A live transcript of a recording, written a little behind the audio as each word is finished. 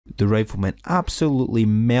the rifleman. Absolutely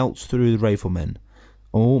melts through the rifleman.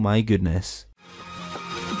 Oh my goodness.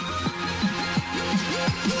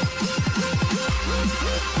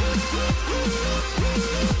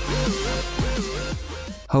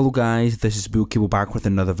 Hello guys, this is Cable back with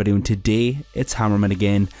another video, and today it's Hammerman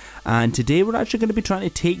again, and today we're actually going to be trying to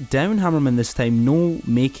take down Hammerman this time. No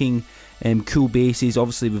making cool bases.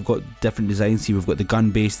 Obviously we've got different designs here. We've got the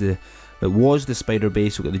gun base, it was the spider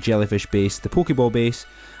base, we've got the jellyfish base, the pokeball base,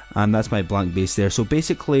 and that's my blank base there. So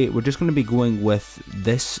basically we're just going to be going with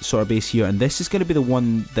this sort of base here, and this is going to be the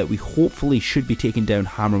one that we hopefully should be taking down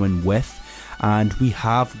Hammerman with. And we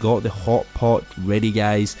have got the hot pot ready,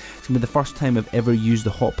 guys. It's going to be the first time I've ever used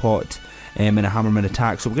the hot pot in a Hammerman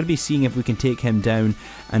attack, so we're going to be seeing if we can take him down.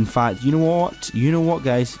 In fact, you know what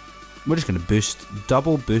guys, we're just going to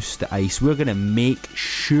double boost the ice. We're going to make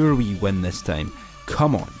sure we win this time.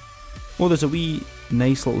 Come on. Oh, there's a wee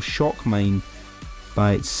nice little shock mine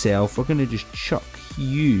by itself. We're going to just chuck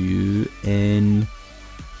you in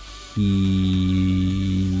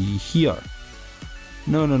here.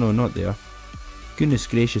 No, not there. Goodness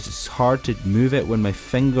gracious, it's hard to move it when my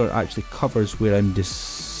finger actually covers where I'm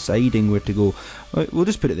deciding where to go. We'll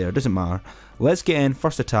just put it there, it doesn't matter. Let's get in,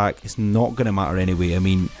 first attack. It's not going to matter anyway. I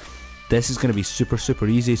mean, this is going to be super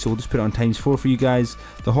easy, so we'll just put it on ×4 for you guys.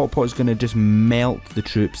 The hot pot is going to just melt the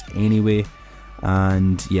troops anyway.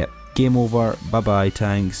 And yeah, game over, bye bye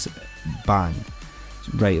tanks, bang.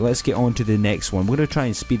 Right, let's get on to the next one. We're going to try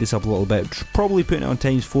and speed this up a little bit. Probably putting it on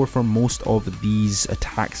 ×4 for most of these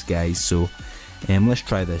attacks, guys, so let's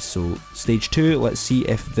try this. So stage 2, let's see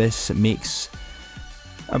if this makes...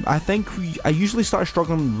 I think I usually start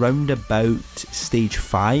struggling round about stage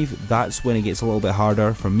 5. That's when it gets a little bit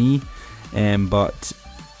harder for me, but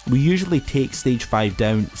we usually take stage 5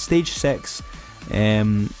 down. Stage 6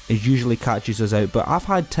 it usually catches us out, but I've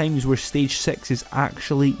had times where stage 6 is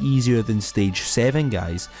actually easier than stage 7,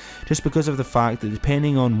 guys, just because of the fact that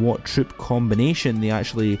depending on what troop combination they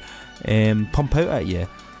actually pump out at you.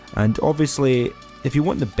 And obviously, if you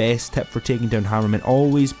want the best tip for taking down Hammerman,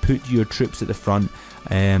 always put your troops at the front.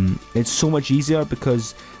 It's so much easier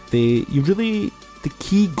because the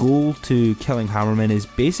key goal to killing Hammerman is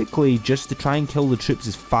basically just to try and kill the troops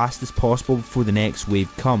as fast as possible before the next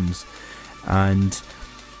wave comes. And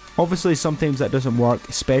obviously sometimes that doesn't work,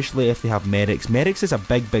 especially if they have medics. Medics is a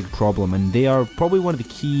big problem, and they are probably one of the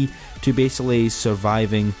key to basically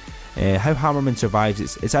surviving. How Hammerman survives,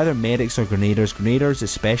 it's either medics or grenadiers. Grenadiers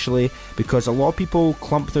especially, because a lot of people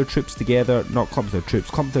clump their troops together,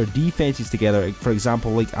 clump their defenses together, for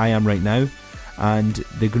example like I am right now, and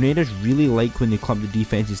the grenadiers really like when they clump the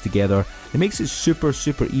defenses together. It makes it super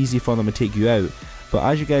easy for them to take you out. But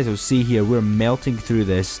as you guys will see here, we're melting through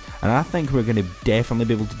this, and I think we're going to definitely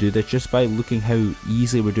be able to do this just by looking how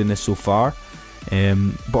easily we're doing this so far.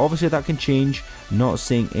 But obviously that can change. Not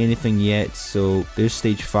saying anything yet. So there's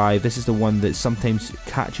stage 5. This is the one that sometimes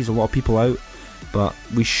catches a lot of people out, but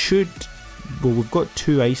we should, well, we've got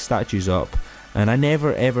 2 ice statues up, and I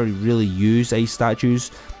never ever really use ice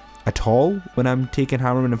statues at all when I'm taking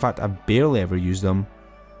Hammerman. In fact, I barely ever use them.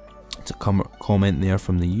 It's a comment there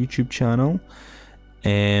from the YouTube channel.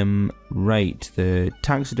 Right, the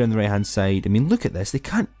tanks are down the right hand side. I mean, look at this. They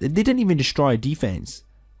didn't even destroy a defense.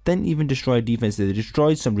 They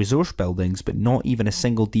destroyed some resource buildings, but not even a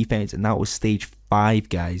single defense, and that was stage 5,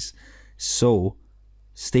 guys. So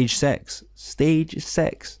stage 6.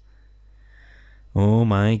 Oh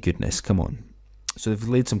my goodness, come on. So they've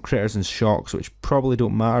laid some critters and shocks, which probably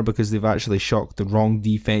don't matter because they've actually shocked the wrong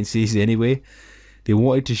defenses anyway. They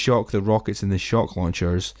wanted to shock the rockets and the shock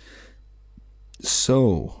launchers.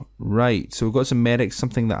 So right, so we've got some medics,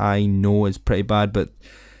 something that I know is pretty bad, but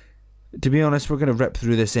to be honest, we're going to rip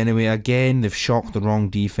through this anyway. Again, they've shocked the wrong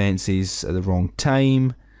defenses at the wrong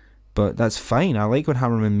time, but that's fine. I like when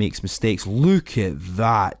Hammerman makes mistakes. Look at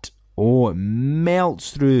that. Oh, it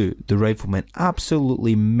melts through the rifleman.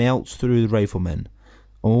 Absolutely melts through the rifleman.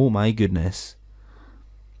 Oh my goodness.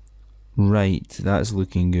 Right, that's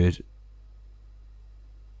looking good.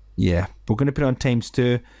 Yeah, we're going to put it on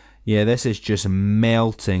 ×2. Yeah, this is just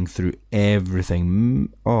melting through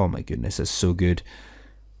everything. Oh my goodness, that's so good.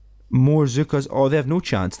 More Zukas. Oh, they have no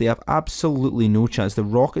chance. They have absolutely no chance. The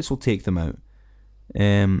rockets will take them out.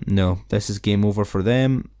 No, this is game over for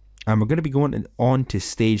them. And we're going to be going on to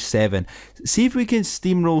stage 7. See if we can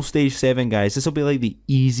steamroll stage 7, guys. This will be like the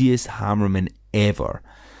easiest Hammerman ever.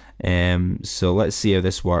 So let's see how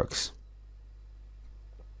this works.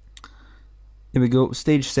 Here we go.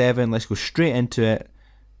 Stage 7. Let's go straight into it.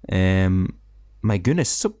 my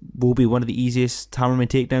goodness, this will be one of the easiest Hammerman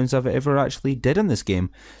takedowns I've ever actually did in this game.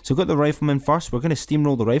 So we've got the riflemen first. We're going to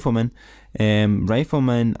steamroll the riflemen.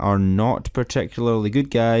 Riflemen are not particularly good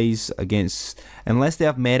guys against, unless they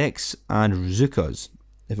have medics and bazookas.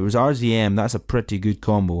 If it was RZM, that's a pretty good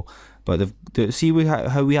combo. But see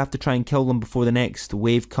how we have to try and kill them before the next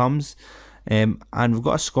wave comes. And we've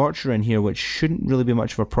got a Scorcher in here, which shouldn't really be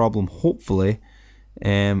much of a problem, hopefully.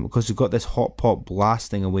 Because we've got this hot pot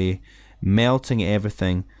blasting away, melting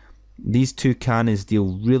everything. These two cannons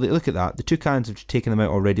deal really, look at that, the two cannons have taken them out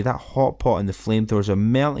already. That hot pot and the flamethrowers are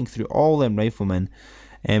melting through all them riflemen.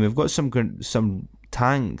 We've got some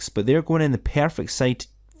tanks, but they're going in the perfect site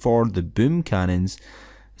for the boom cannons.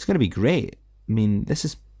 It's going to be great. I mean,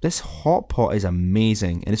 this hot pot is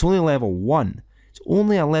amazing, and it's only level 1. It's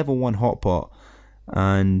only a level 1 hot pot,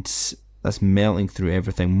 and that's melting through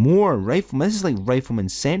everything. More riflemen. This is like Rifleman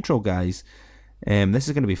Central, guys. This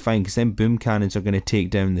is going to be fine, because then boom cannons are going to take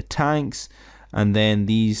down the tanks, and then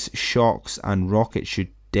these shocks and rockets should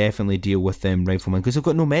definitely deal with them riflemen, because they've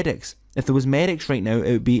got no medics. If there was medics right now,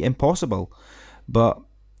 it would be impossible. But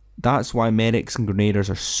that's why medics and grenadiers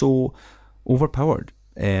are so overpowered,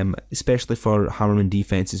 especially for Hammerman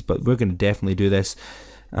defenses. But we're going to definitely do this,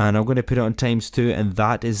 and I'm going to put it on ×2, and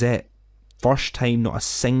that is it. First time, not a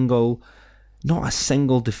single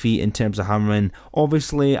defeat in terms of Hammerman.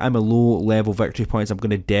 Obviously, I'm a low level victory points. I'm going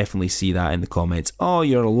to definitely see that in the comments. Oh,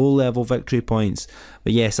 you're a low level victory points.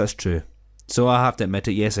 But yes, that's true. So I have to admit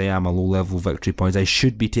it. Yes, I am a low level victory points. I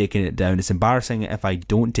should be taking it down. It's embarrassing if I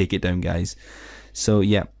don't take it down, guys. So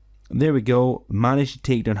yeah, there we go. Managed to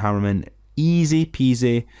take down Hammerman. Easy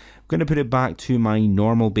peasy. I'm going to put it back to my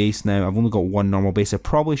normal base now. I've only got 1 normal base. I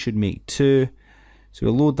probably should make 2. So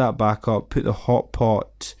we'll load that back up. Put the hot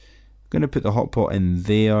pot. Going to put the hot pot in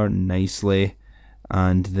there nicely,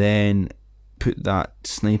 and then put that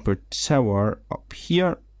sniper tower up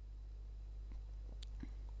here,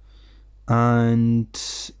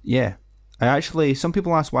 and yeah, some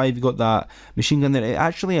people ask why have you got that machine gun there. It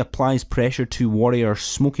actually applies pressure to warrior,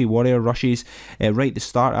 smoky warrior rushes right at the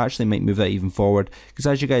start. I actually might move that even forward, because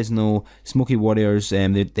as you guys know, smoky warriors,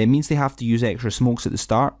 it means they have to use extra smokes at the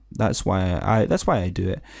start. That's why I do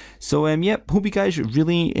it. So yep, hope you guys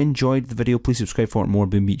really enjoyed the video. Please subscribe for more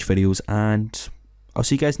Boom Beach videos, and I'll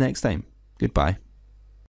see you guys next time. Goodbye.